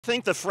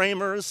Think the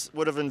framers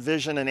would have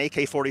envisioned an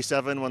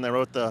AK-47 when they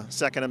wrote the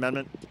Second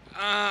Amendment?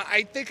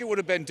 I think it would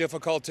have been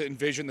difficult to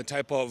envision the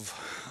type of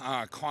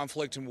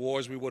conflict and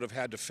wars we would have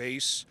had to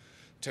face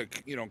to,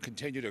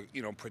 continue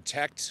to,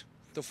 protect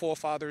the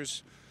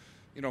Forefathers,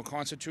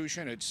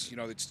 Constitution.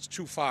 It's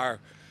too far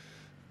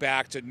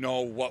back to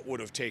know what would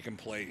have taken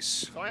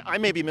place. So I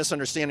may be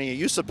misunderstanding you.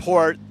 You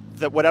support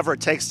that whatever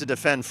it takes to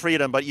defend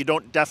freedom, but you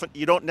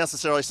don't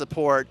necessarily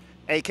support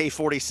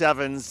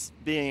AK-47s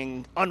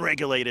being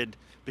unregulated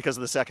because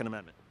of the Second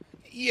Amendment.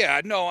 Yeah,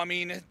 no, I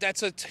mean,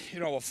 that's a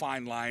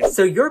fine line.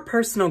 So your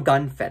personal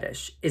gun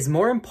fetish is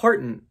more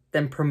important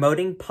than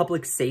promoting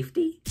public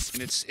safety?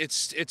 And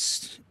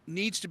it's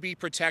needs to be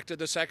protected,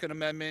 the Second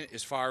Amendment,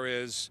 as far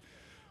as,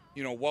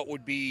 what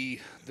would be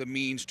the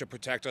means to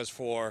protect us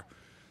for,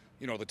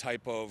 the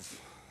type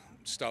of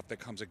stuff that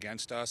comes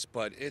against us.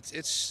 But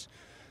it's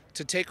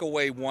to take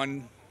away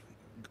one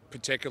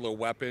particular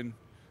weapon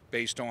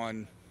based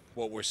on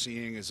what we're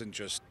seeing isn't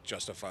just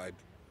justified.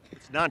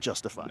 It's not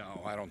justified.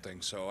 No, I don't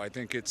think so. I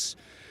think it's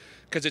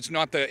because it's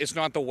not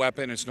the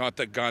weapon, it's not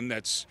the gun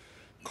that's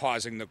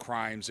causing the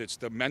crimes. It's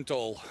the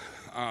mental,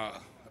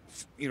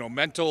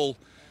 mental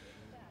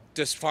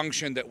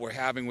dysfunction that we're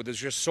having.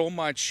 There's just so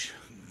much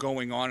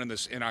going on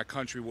in our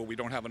country where we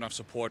don't have enough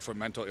support for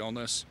mental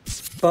illness.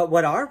 But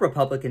what are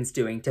Republicans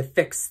doing to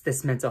fix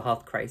this mental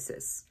health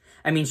crisis?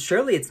 I mean,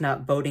 surely it's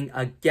not voting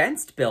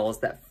against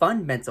bills that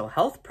fund mental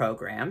health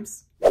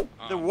programs.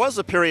 There was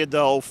a period,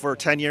 though, for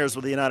 10 years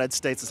where the United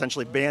States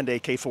essentially banned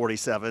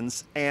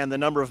AK-47s, and the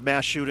number of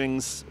mass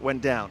shootings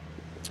went down.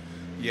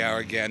 Yeah,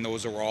 again,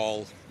 those are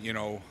all,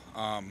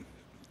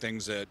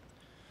 things that,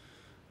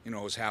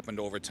 has happened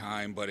over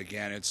time. But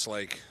again, it's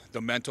like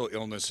the mental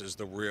illness is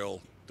the real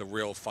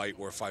fight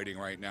we're fighting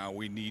right now.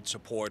 We need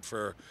support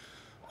for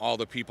all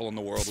the people in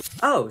the world.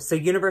 Oh, so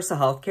universal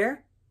health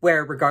care,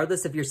 where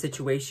regardless of your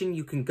situation,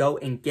 you can go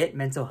and get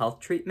mental health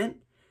treatment?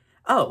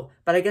 Oh,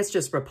 but I guess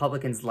just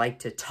Republicans like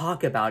to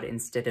talk about it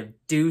instead of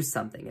do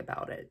something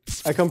about it.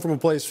 I come from a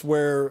place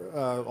where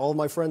all of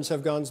my friends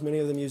have guns, many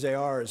of them use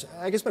ARs.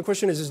 I guess my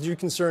question is do you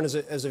concern as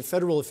a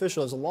federal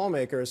official, as a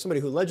lawmaker, as somebody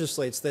who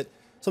legislates, that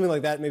something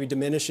like that maybe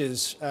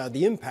diminishes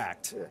the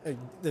impact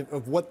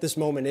of what this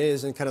moment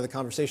is and kind of the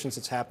conversations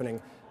that's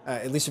happening,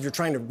 at least if you're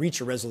trying to reach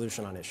a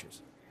resolution on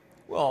issues?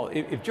 Well,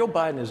 if Joe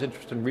Biden is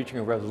interested in reaching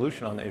a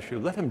resolution on the issue,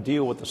 let him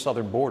deal with the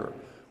southern border.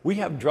 We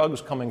have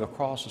drugs coming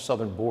across the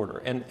southern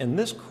border. And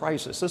this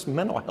crisis, this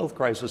mental health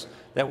crisis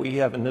that we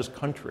have in this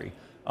country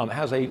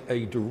has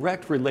a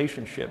direct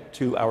relationship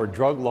to our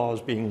drug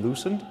laws being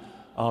loosened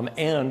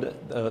and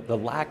the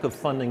lack of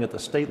funding at the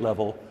state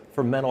level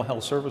for mental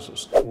health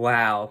services.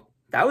 Wow,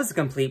 that was a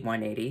complete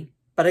 180.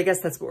 But I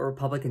guess that's what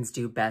Republicans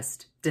do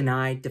best.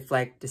 Deny,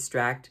 deflect,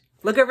 distract.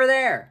 Look over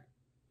there.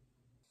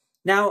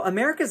 Now,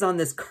 America's on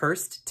this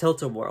cursed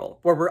tilt-a-whirl,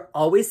 where we're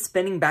always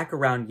spinning back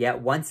around yet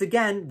once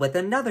again with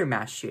another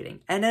mass shooting,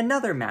 and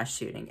another mass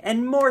shooting,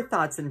 and more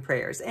thoughts and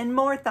prayers, and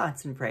more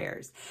thoughts and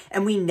prayers.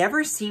 And we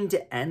never seem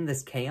to end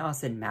this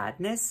chaos and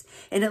madness,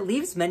 and it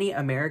leaves many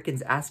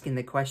Americans asking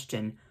the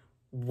question,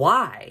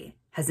 why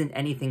hasn't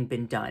anything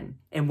been done?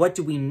 And what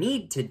do we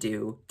need to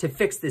do to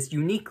fix this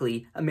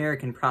uniquely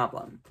American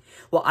problem?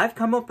 Well, I've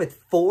come up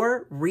with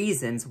 4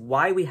 reasons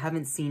why we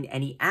haven't seen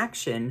any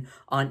action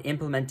on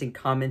implementing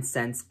common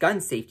sense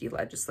gun safety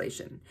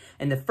legislation.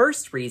 And the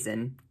first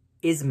reason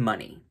is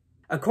money.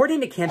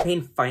 According to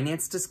campaign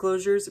finance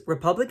disclosures,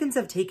 Republicans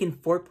have taken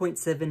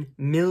 $4.7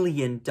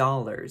 million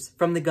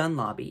from the gun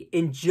lobby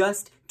in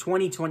just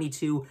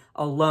 2022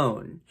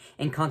 alone,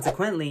 and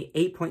consequently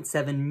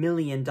 $8.7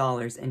 million in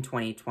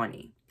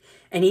 2020.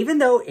 And even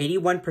though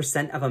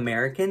 81% of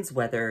Americans,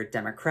 whether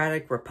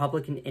Democratic,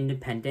 Republican,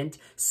 Independent,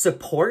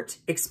 support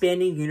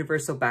expanding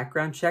universal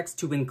background checks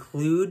to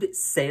include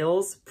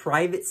sales,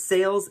 private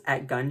sales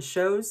at gun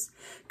shows,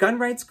 gun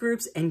rights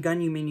groups and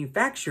gun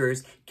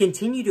manufacturers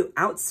continue to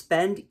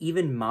outspend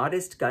even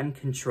modest gun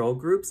control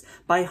groups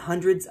by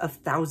hundreds of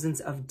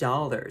thousands of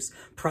dollars,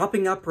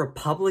 propping up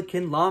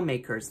Republican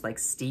lawmakers like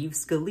Steve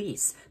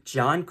Scalise,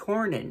 John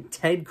Cornyn,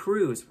 Ted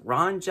Cruz,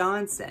 Ron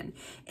Johnson,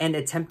 and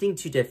attempting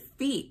to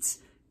defeat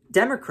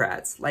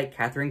Democrats like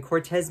Catherine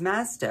Cortez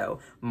Masto,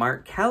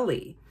 Mark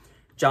Kelly,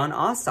 John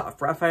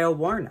Ossoff, Raphael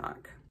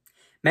Warnock.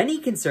 Many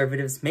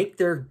conservatives make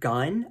their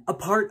gun a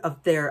part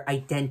of their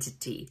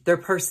identity, their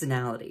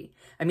personality.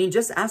 I mean,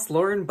 just ask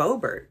Lauren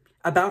Boebert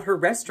about her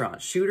restaurant,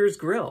 Shooter's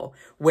Grill,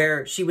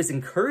 where she was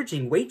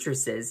encouraging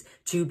waitresses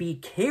to be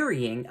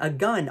carrying a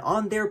gun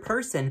on their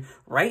person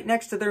right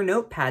next to their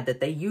notepad that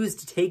they use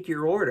to take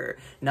your order.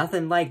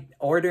 Nothing like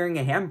ordering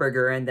a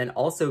hamburger and then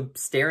also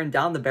staring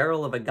down the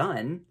barrel of a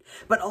gun.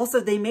 But also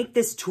they make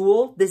this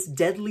tool, this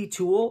deadly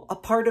tool, a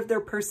part of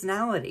their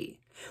personality,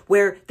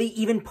 where they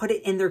even put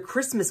it in their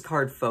Christmas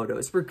card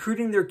photos,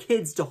 recruiting their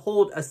kids to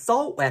hold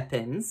assault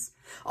weapons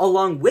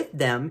along with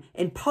them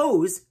and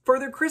pose for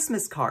their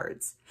Christmas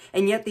cards.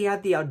 And yet they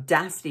have the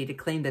audacity to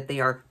claim that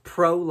they are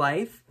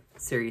pro-life.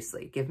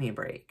 Seriously, give me a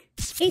break.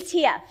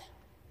 ATF,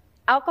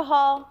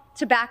 alcohol,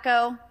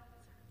 tobacco,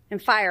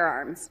 and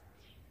firearms.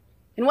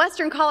 In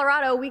Western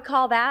Colorado, we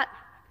call that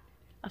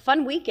a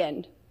fun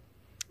weekend.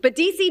 But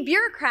DC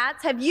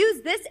bureaucrats have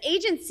used this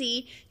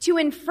agency to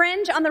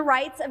infringe on the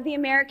rights of the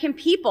American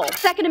people.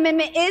 Second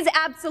Amendment is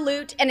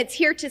absolute, and it's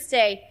here to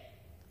stay.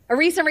 A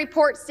recent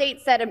report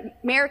states that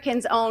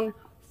Americans own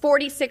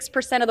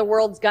 46% of the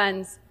world's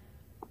guns.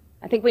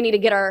 I think we need to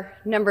get our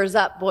numbers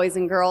up, boys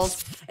and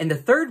girls. And the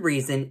third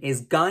reason is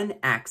gun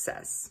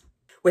access.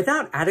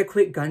 Without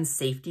adequate gun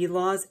safety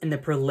laws and the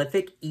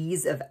prolific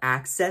ease of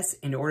access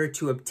in order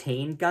to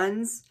obtain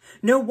guns,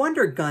 no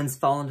wonder guns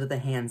fall into the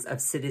hands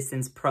of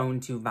citizens prone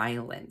to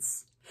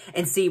violence.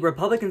 And see,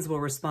 Republicans will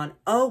respond,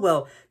 oh,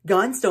 well,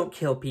 guns don't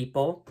kill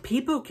people.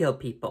 People kill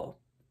people.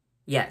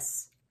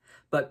 Yes,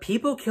 but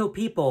people kill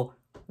people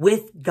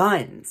with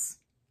guns.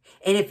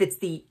 And if it's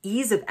the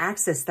ease of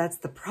access, that's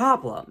the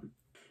problem.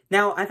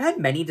 Now, I've had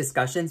many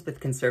discussions with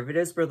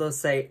conservatives where they'll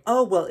say,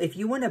 oh, well, if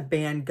you want to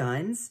ban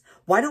guns,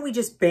 why don't we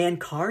just ban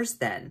cars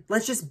then?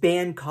 Let's just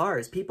ban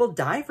cars. People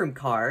die from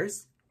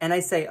cars. And I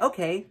say,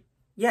 okay,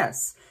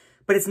 yes.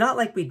 But it's not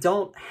like we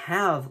don't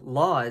have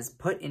laws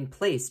put in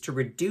place to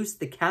reduce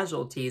the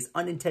casualties,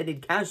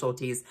 unintended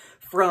casualties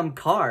from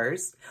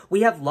cars.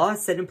 We have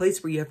laws set in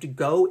place where you have to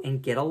go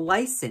and get a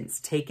license,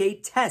 take a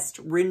test,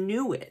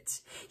 renew it.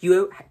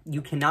 You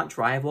cannot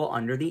drive while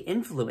under the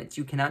influence.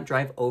 You cannot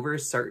drive over a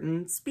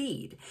certain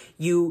speed.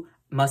 You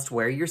must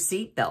wear your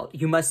seatbelt.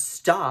 You must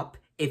stop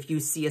if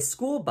you see a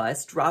school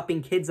bus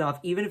dropping kids off,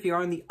 even if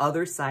you're on the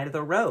other side of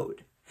the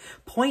road.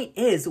 Point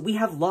is, we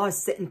have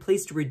laws set in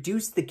place to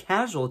reduce the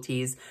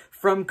casualties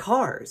from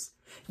cars.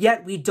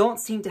 Yet we don't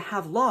seem to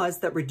have laws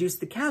that reduce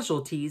the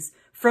casualties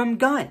from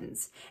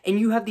guns. And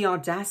you have the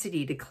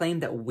audacity to claim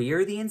that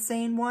we're the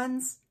insane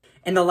ones?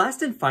 And the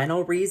last and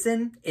final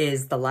reason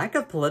is the lack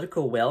of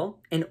political will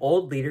and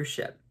old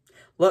leadership.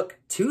 Look,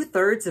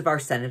 2/3 of our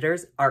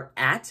senators are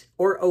at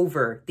or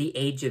over the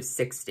age of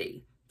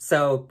 60.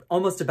 So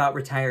almost about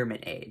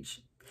retirement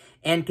age.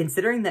 And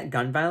considering that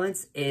gun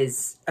violence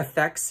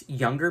affects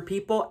younger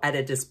people at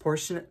a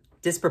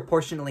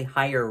disproportionately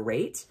higher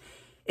rate,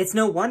 it's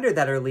no wonder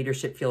that our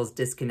leadership feels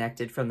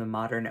disconnected from the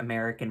modern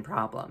American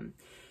problem.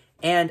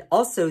 And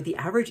also, the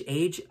average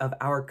age of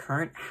our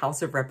current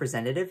House of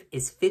Representatives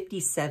is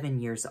 57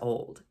 years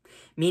old,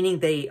 meaning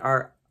they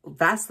are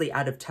vastly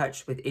out of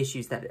touch with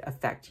issues that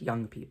affect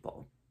young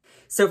people.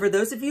 So for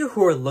those of you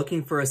who are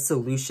looking for a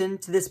solution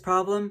to this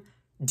problem,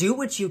 do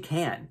what you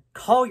can.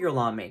 Call your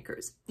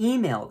lawmakers,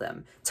 email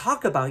them,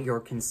 talk about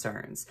your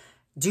concerns,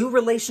 do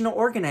relational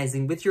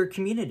organizing with your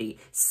community,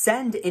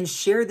 send and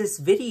share this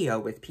video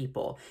with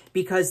people,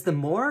 because the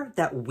more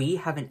that we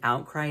have an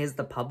outcry as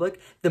the public,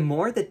 the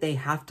more that they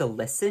have to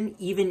listen,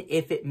 even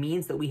if it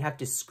means that we have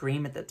to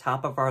scream at the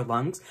top of our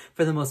lungs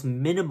for the most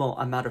minimal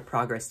amount of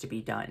progress to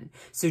be done.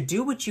 So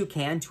do what you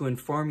can to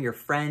inform your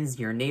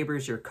friends, your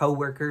neighbors, your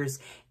coworkers,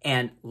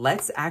 and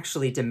let's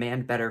actually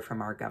demand better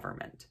from our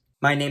government.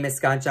 My name is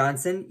Scott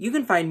Johnson. You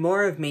can find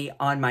more of me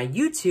on my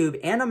YouTube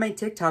and on my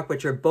TikTok,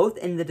 which are both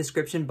in the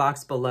description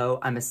box below.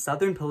 I'm a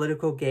Southern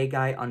political gay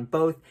guy on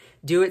both.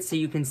 Do it so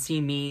you can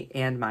see me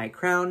and my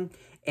crown.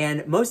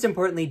 And most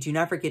importantly, do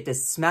not forget to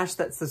smash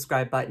that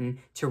subscribe button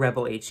to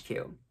Rebel HQ.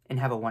 And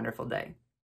have a wonderful day.